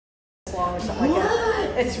something like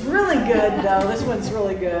that. It's really good, though. This one's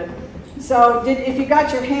really good. So if you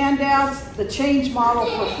got your handouts, the change model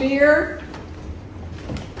for fear,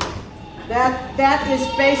 that is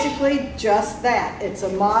basically just that. It's a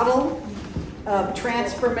model of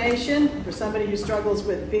transformation for somebody who struggles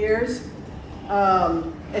with fears.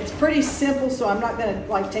 It's pretty simple, so I'm not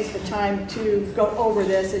going to take the time to go over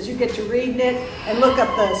this. As you get to reading it and look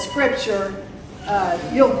up the scripture,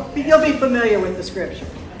 you'll be familiar with the scripture.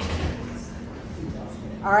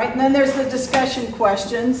 All right, and then there's the discussion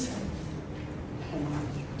questions.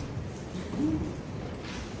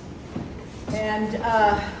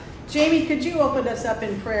 And Jamie, could you open us up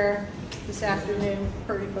in prayer this afternoon,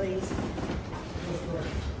 pretty please?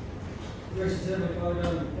 Gracious Heavenly Father,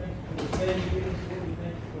 God, we thank you for the day you gave us, Lord. We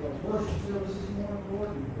thank you for our worship service this morning, Lord.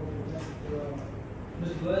 And Lord, we thank you for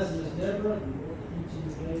Ms. Bless and Ms. Deborah, and Lord, for teaching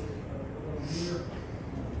today on here,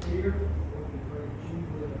 fear. Lord, we pray that you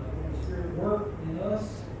would, Holy Spirit, work in us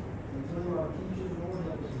and through our teachers, Lord,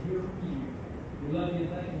 help us to hear from you. We love you and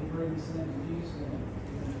thank you and pray these things in Jesus'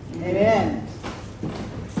 name. Amen.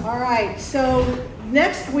 All right, so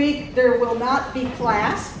next week there will not be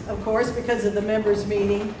class, of course, because of the members'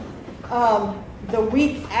 meeting. The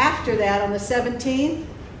week after that, on the 17th,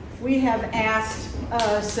 we have asked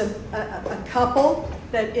a couple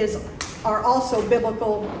that are also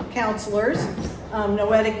biblical counselors,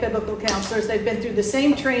 Noetic biblical counselors. They've been through the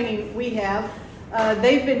same training we have.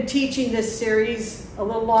 They've been teaching this series a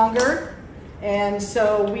little longer, and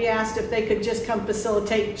so we asked if they could just come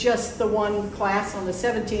facilitate just the one class on the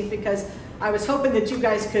 17th, because I was hoping that you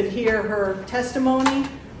guys could hear her testimony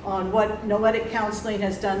on what Noetic counseling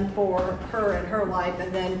has done for her and her life,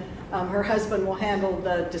 and then her husband will handle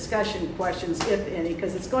the discussion questions, if any,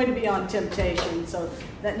 because it's going to be on temptation. So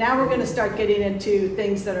that now we're going to start getting into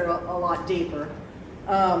things that are a lot deeper.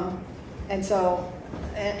 And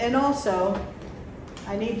also,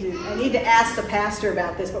 I need to ask the pastor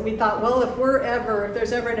about this, but we thought, well, if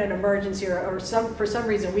there's ever an emergency or for some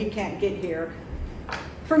reason we can't get here.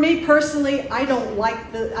 For me personally, I don't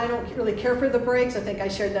really care for the breaks. I think I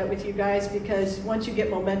shared that with you guys, because once you get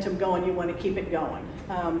momentum going, you want to keep it going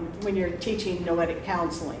when you're teaching Noetic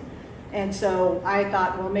counseling. And so I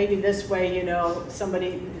thought, well, maybe this way,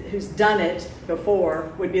 somebody who's done it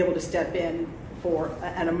before would be able to step in for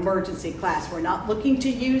an emergency class. We're not looking to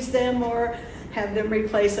use them or have them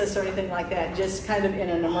replace us or anything like that, just kind of in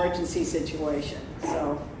an emergency situation.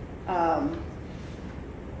 So.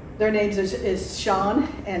 Their names is Sean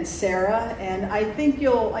and Sarah, and I think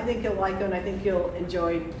you'll like them, and I think you'll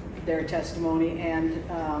enjoy their testimony, and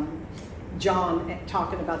John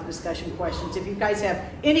talking about the discussion questions. If you guys have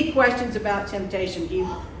any questions about temptation,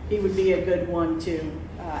 he would be a good one to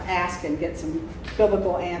ask and get some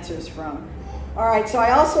biblical answers from. All right, so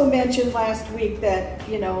I also mentioned last week that,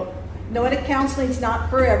 Noetic counseling is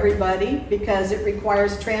not for everybody, because it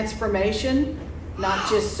requires transformation, not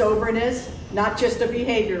just soberness, not just a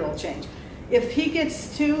behavioral change. If he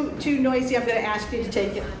gets too noisy, I'm going to ask you to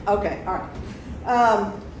take it. Okay, all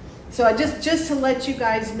right. So just to let you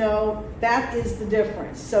guys know, that is the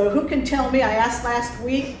difference. So who can tell me? I asked last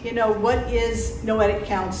week, what is Noetic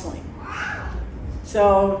counseling?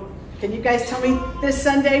 So can you guys tell me this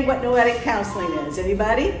Sunday what Noetic counseling is?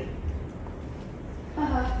 Anybody?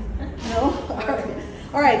 No?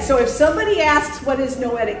 All right. So if somebody asks what is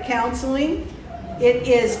Noetic counseling, it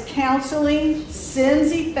is counseling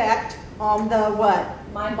sin's effect on the what?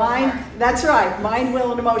 Mind. That's right, mind,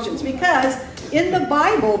 will, and emotions. Because in the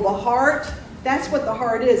Bible, the heart, that's what the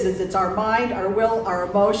heart is it's our mind, our will, our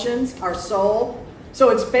emotions, our soul. So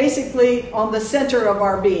it's basically on the center of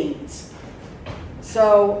our beings.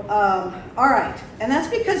 So, all right. And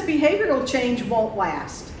that's because behavioral change won't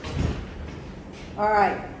last. All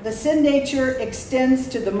right. The sin nature extends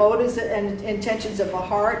to the motives and intentions of the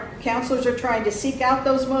heart. Counselors are trying to seek out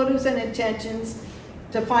those motives and intentions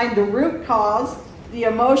to find the root cause, the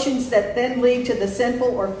emotions that then lead to the sinful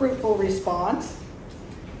or fruitful response,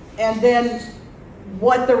 and then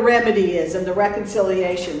what the remedy is and the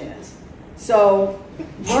reconciliation is. So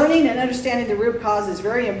learning and understanding the root cause is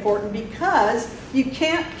very important, because you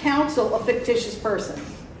can't counsel a fictitious person.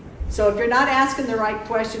 So if you're not asking the right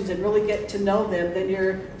questions and really get to know them, then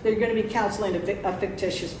you're going to be counseling a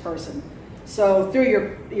fictitious person. So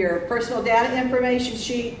through your personal data information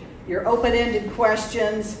sheet, your open-ended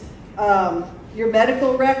questions, your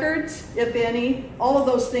medical records, if any, all of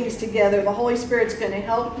those things together, the Holy Spirit's going to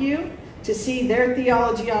help you to see their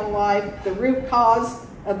theology on life, the root cause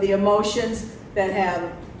of the emotions that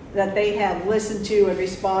they have listened to and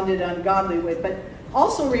responded ungodly with. But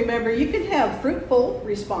Also remember, you can have fruitful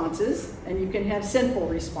responses and you can have sinful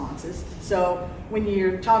responses. So when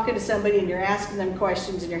you're talking to somebody and you're asking them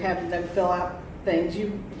questions and you're having them fill out things,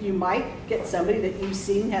 you might get somebody that you've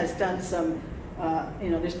seen has done some,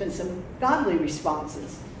 there's been some godly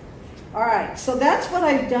responses. All right, so that's what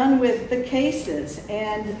I've done with the cases.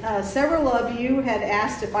 And several of you had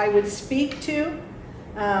asked if I would speak to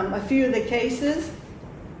a few of the cases.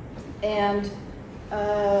 And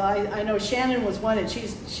I know Shannon was one, and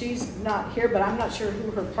she's not here, but I'm not sure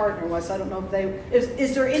who her partner was. So I don't know if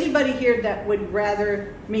is there anybody here that would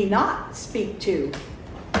rather me not speak to?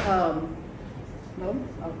 No?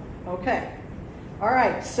 Oh, okay. All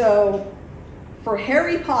right, so for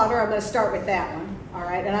Harry Potter, I'm going to start with that one. All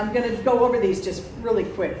right, and I'm going to go over these just really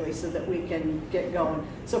quickly so that we can get going.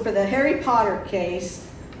 So for the Harry Potter case,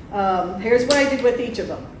 here's what I did with each of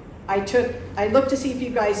them. I looked to see if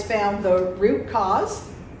you guys found the root cause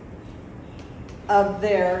of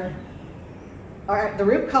their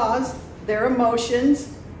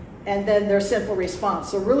emotions, and then their sinful response.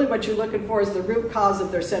 So really what you're looking for is the root cause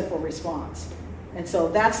of their sinful response. And so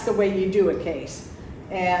that's the way you do a case.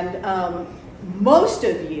 And most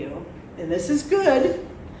of you, and this is good,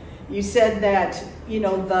 you said that,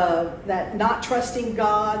 that not trusting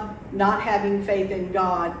God, not having faith in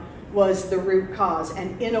God was the root cause.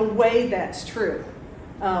 And in a way, that's true.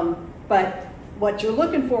 But what you're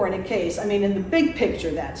looking for in a case, in the big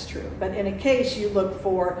picture, that's true. But in a case, you look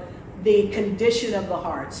for the condition of the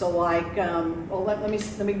heart. So like, let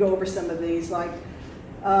me go over some of these. Like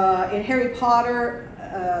in Harry Potter,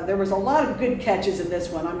 there was a lot of good catches in this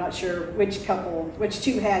one. I'm not sure which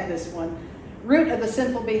two had this one. Root of the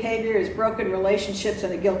sinful behavior is broken relationships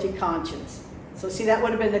and a guilty conscience. So see, that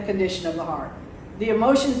would have been the condition of the heart. The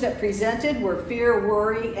emotions that presented were fear,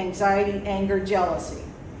 worry, anxiety, anger, jealousy.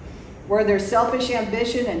 Where there's selfish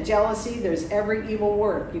ambition and jealousy, there's every evil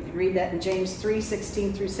work. You can read that in James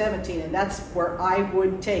 3:16 through 17, and that's where I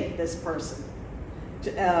would take this person.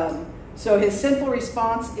 So his sinful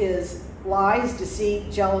response is lies,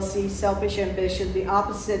 deceit, jealousy, selfish ambition. The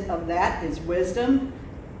opposite of that is wisdom,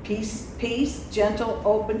 peace, gentle,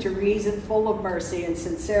 open to reason, full of mercy and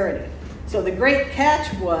sincerity. So the great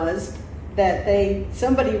catch was that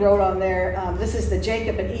somebody wrote on there, this is the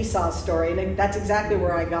Jacob and Esau story, and that's exactly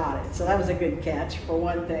where I got it. So that was a good catch, for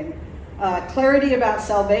one thing. Clarity about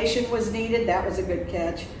salvation was needed. That was a good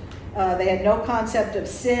catch. They had no concept of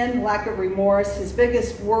sin, lack of remorse. His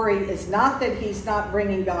biggest worry is not that he's not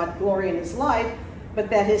bringing God glory in his life, but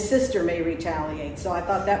that his sister may retaliate. So I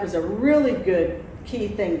thought that was a really good key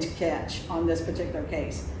thing to catch on this particular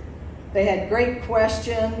case. They had great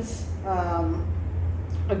questions,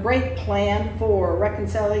 a great plan for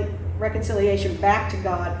reconciliation back to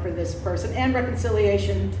God for this person, and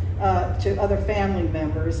reconciliation to other family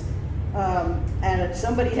members. And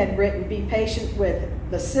somebody had written, be patient with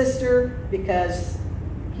the sister because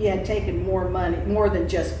he had taken more than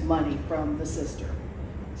just money from the sister.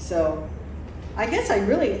 So I guess I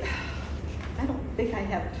don't think I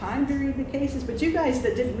have time to read the cases, but you guys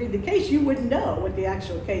that didn't read the case, you wouldn't know what the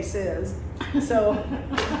actual case is. So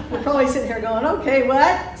you're probably sitting here going, okay,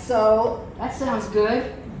 what? So that sounds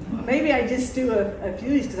good. Maybe I just do a few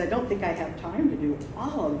of these because I don't think I have time to do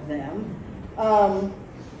all of them.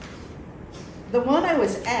 The one I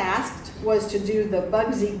was asked was to do the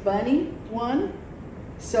Bugsy Bunny one.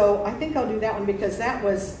 So I think I'll do that one because that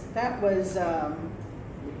was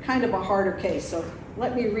kind of a harder case. So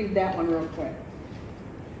let me read that one real quick.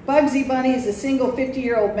 Bugsy Bunny is a single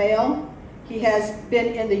 50-year-old male. He has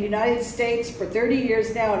been in the United States for 30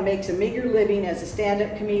 years now and makes a meager living as a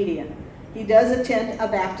stand-up comedian. He does attend a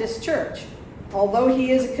Baptist church. Although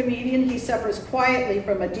he is a comedian, he suffers quietly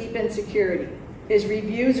from a deep insecurity. His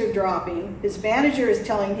reviews are dropping. His manager is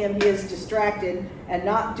telling him he is distracted and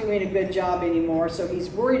not doing a good job anymore, so he's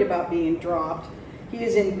worried about being dropped. He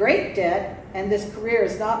is in great debt, and this career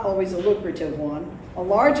is not always a lucrative one. A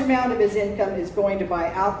large amount of his income is going to buy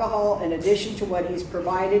alcohol in addition to what he's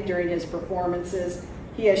provided during his performances.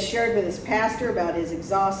 He has shared with his pastor about his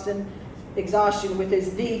exhaustion with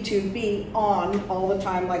his need to be on all the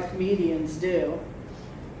time like comedians do.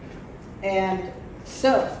 And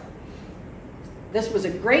so, this was a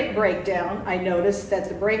great breakdown. I noticed that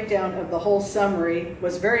the breakdown of the whole summary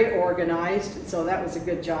was very organized, so that was a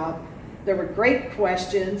good job. There were great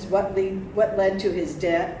questions, what led to his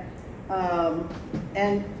debt,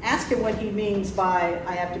 and ask him what he means by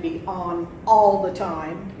I have to be on all the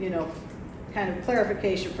time, kind of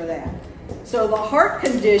clarification for that. So the heart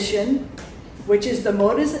condition, which is the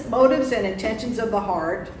motives and intentions of the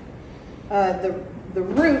heart, the the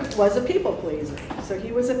root was a people pleaser. So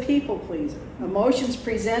he was a people pleaser. Emotions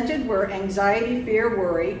presented were anxiety, fear,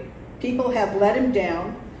 worry. People have let him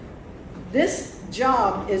down. This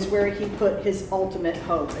job is where he put his ultimate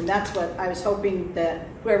hope. And that's what I was hoping that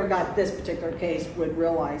whoever got this particular case would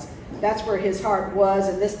realize. That's where his heart was,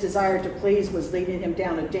 and this desire to please was leading him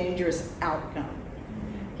down a dangerous outcome.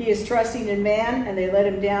 He is trusting in man, and they let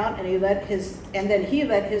him down, and then he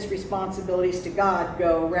let his responsibilities to God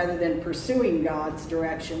go rather than pursuing God's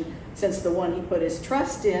direction, since the one he put his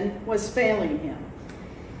trust in was failing him.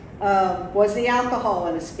 Was the alcohol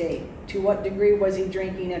an escape? To what degree was he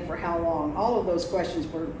drinking, and for how long? All of those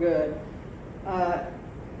questions were good.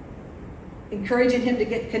 Encouraging him to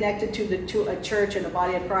get connected to a church and a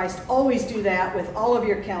body of Christ. Always do that with all of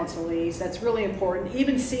your counselees. That's really important.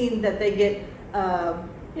 Even seeing that they get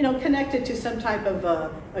connected to some type of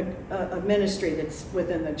a ministry that's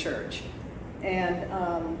within the church.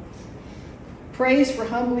 And praise for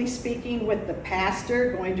humbly speaking with the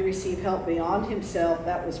pastor, going to receive help beyond himself.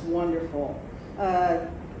 That was wonderful.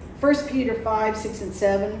 1 Peter 5, 6, and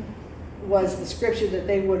 7 was the scripture that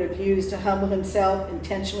they would have used to humble himself,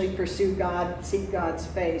 intentionally pursue God, seek God's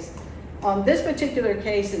face. On this particular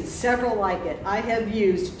case, and several like it, I have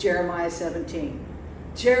used Jeremiah 17.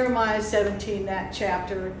 Jeremiah 17, that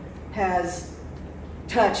chapter, has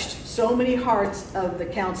touched so many hearts of the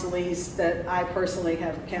counselees that I personally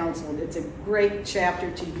have counseled. It's a great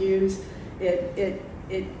chapter to use. It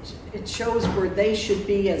shows where they should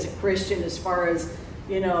be as a Christian, as far as,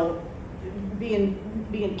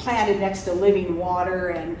 being planted next to living water,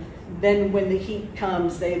 and then when the heat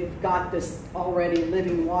comes, they've got this already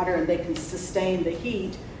living water and they can sustain the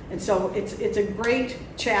heat. And so it's a great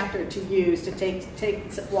chapter to use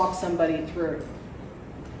to walk somebody through.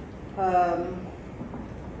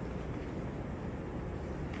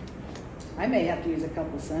 I may have to use a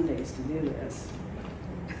couple Sundays to do this.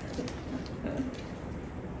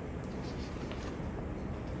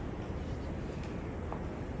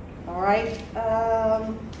 All right.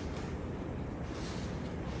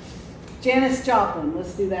 Janice Joplin,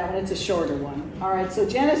 let's do that one. It's a shorter one. All right, so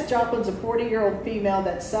Janice Joplin's a 40-year-old female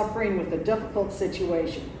that's suffering with a difficult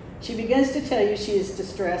situation. She begins to tell you she is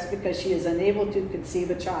distressed because she is unable to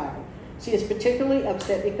conceive a child. She is particularly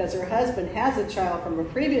upset because her husband has a child from a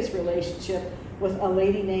previous relationship with a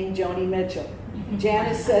lady named Joni Mitchell.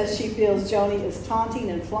 Janice says she feels Joni is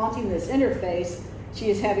taunting and flaunting this interface.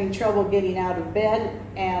 She is having trouble getting out of bed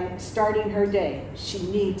and starting her day. She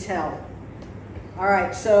needs help. All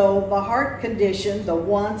right, so the heart condition, the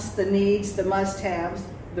wants, the needs, the must-haves,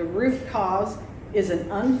 the root cause is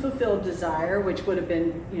an unfulfilled desire, which would have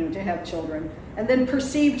been, to have children, and then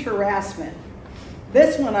perceived harassment.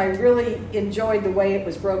 This one, I really enjoyed the way it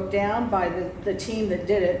was broke down by the team that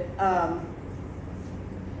did it.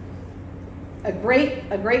 A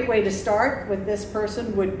great way to start with this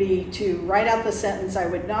person would be to write out the sentence, "I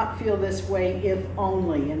would not feel this way if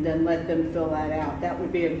only," and then let them fill that out. That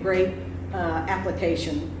would be a great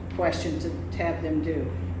application question to have them do.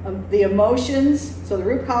 The emotions, so the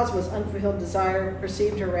root cause was unfulfilled desire,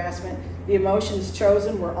 perceived harassment. The emotions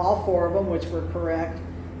chosen were all four of them, which were correct.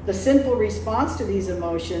 The sinful response to these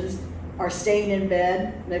emotions are staying in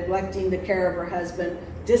bed, neglecting the care of her husband,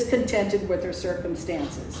 discontented with her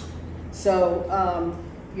circumstances. So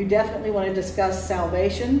you definitely want to discuss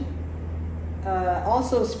salvation.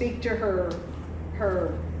 Also speak to her,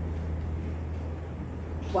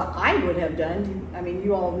 what I would have done. I mean,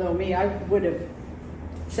 you all know me. I would have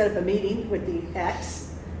set up a meeting with the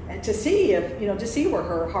ex and to see if, to see where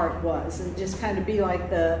her heart was, and just kind of be like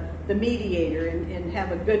the mediator and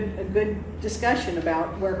have a good discussion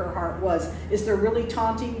about where her heart was. Is there really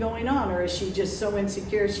taunting going on, or is she just so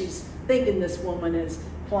insecure she's thinking this woman is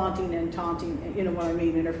flaunting and taunting, you know what I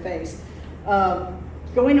mean, in her face?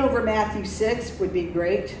 Going over Matthew 6 would be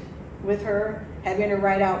great with her. Having her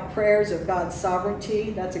write out prayers of God's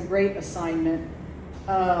sovereignty, that's a great assignment.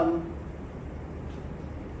 And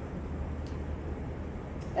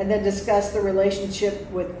then discuss the relationship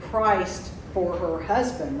with Christ for her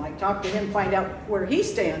husband. Like, talk to him, find out where he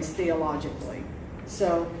stands theologically.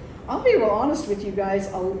 So I'll be real honest with you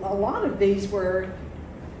guys, a lot of these were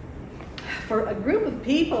for a group of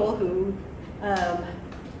people who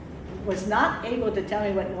was not able to tell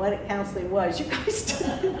me what noetic counseling was. You guys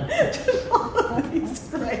did all of these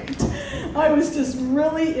great. I was just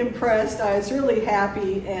really impressed. I was really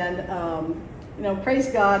happy, and praise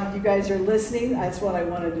God, you guys are listening. That's what I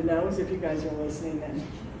wanted to know, is if you guys are listening. And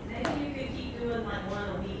maybe you could keep doing like one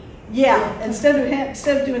a week. Yeah, instead of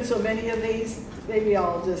doing so many of these, maybe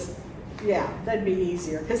I'll just, that'd be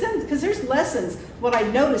easier. Because there's lessons. What I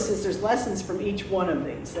noticed is there's lessons from each one of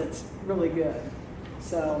these. That's really good.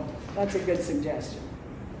 So that's a good suggestion.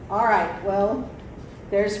 All right, well,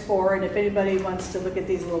 there's 4, and if anybody wants to look at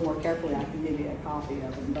these a little more carefully, I can give you a copy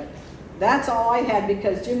of them. But that's all I had,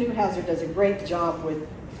 because Jim Newhouser does a great job with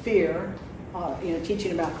fear,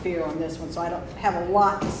 teaching about fear on this one, so I don't have a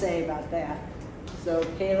lot to say about that. So,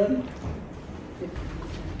 Caleb?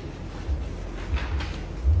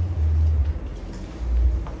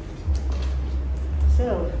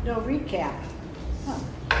 So, no recap. Huh.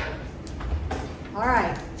 All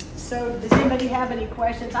right, so does anybody have any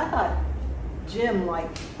questions? I thought Jim,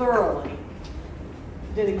 thoroughly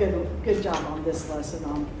did a good job on this lesson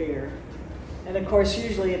on fear. And of course,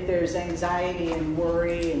 usually if there's anxiety and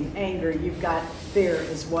worry and anger, you've got fear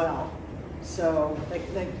as well. So,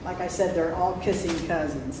 like I said, they're all kissing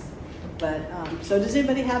cousins. But, so does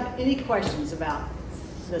anybody have any questions about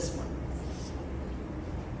this one?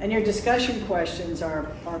 And your discussion questions are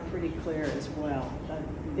pretty clear as well.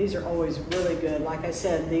 These are always really good. Like I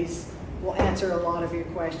said, these will answer a lot of your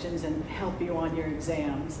questions and help you on your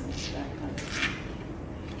exams and that kind of thing.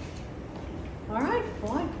 All right,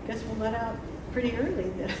 well, I guess we'll let out pretty early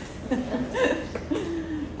then.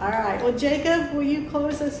 All right, well, Jacob, will you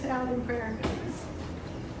close us out in prayer?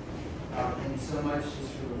 Thank you so much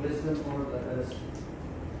just for the wisdom, Lord. Let us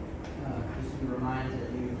just be reminded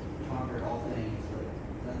that you conquered all things.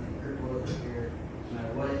 Let nothing cripple us here, no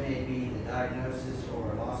matter what it may be, the diagnosis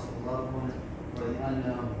or a loss of a loved one, or the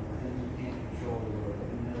unknown, or things we can't control, Lord. But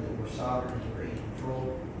we know that we're sovereign and we're in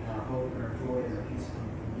control, and our hope and our joy and our peace come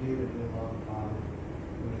from you and your love, Father.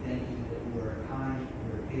 And we thank you that you are kind, you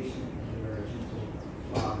are patient, and you are a gentle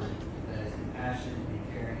Father that is compassionate and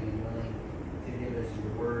caring and willing to give us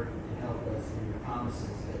your word, to help us in your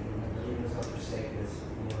promises that you'll never leave us or forsake us,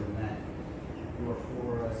 Lord, and that you are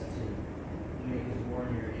for us to make us more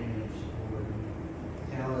in your image, Lord.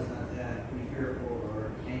 Tell us not to be fearful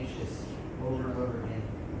or anxious over and over again,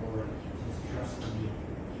 Lord. Just trust in you.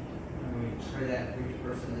 And we pray that for each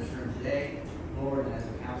person in this room today, Lord, and as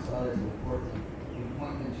we counsel others and report them, we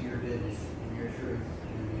point them to your goodness and your truth,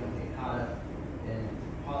 and we don't get caught up in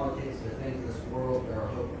politics or the things of this world, but our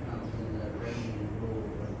hope comes in the reign and rule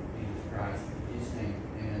of Jesus Christ. In Jesus' name,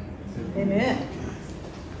 amen. Amen.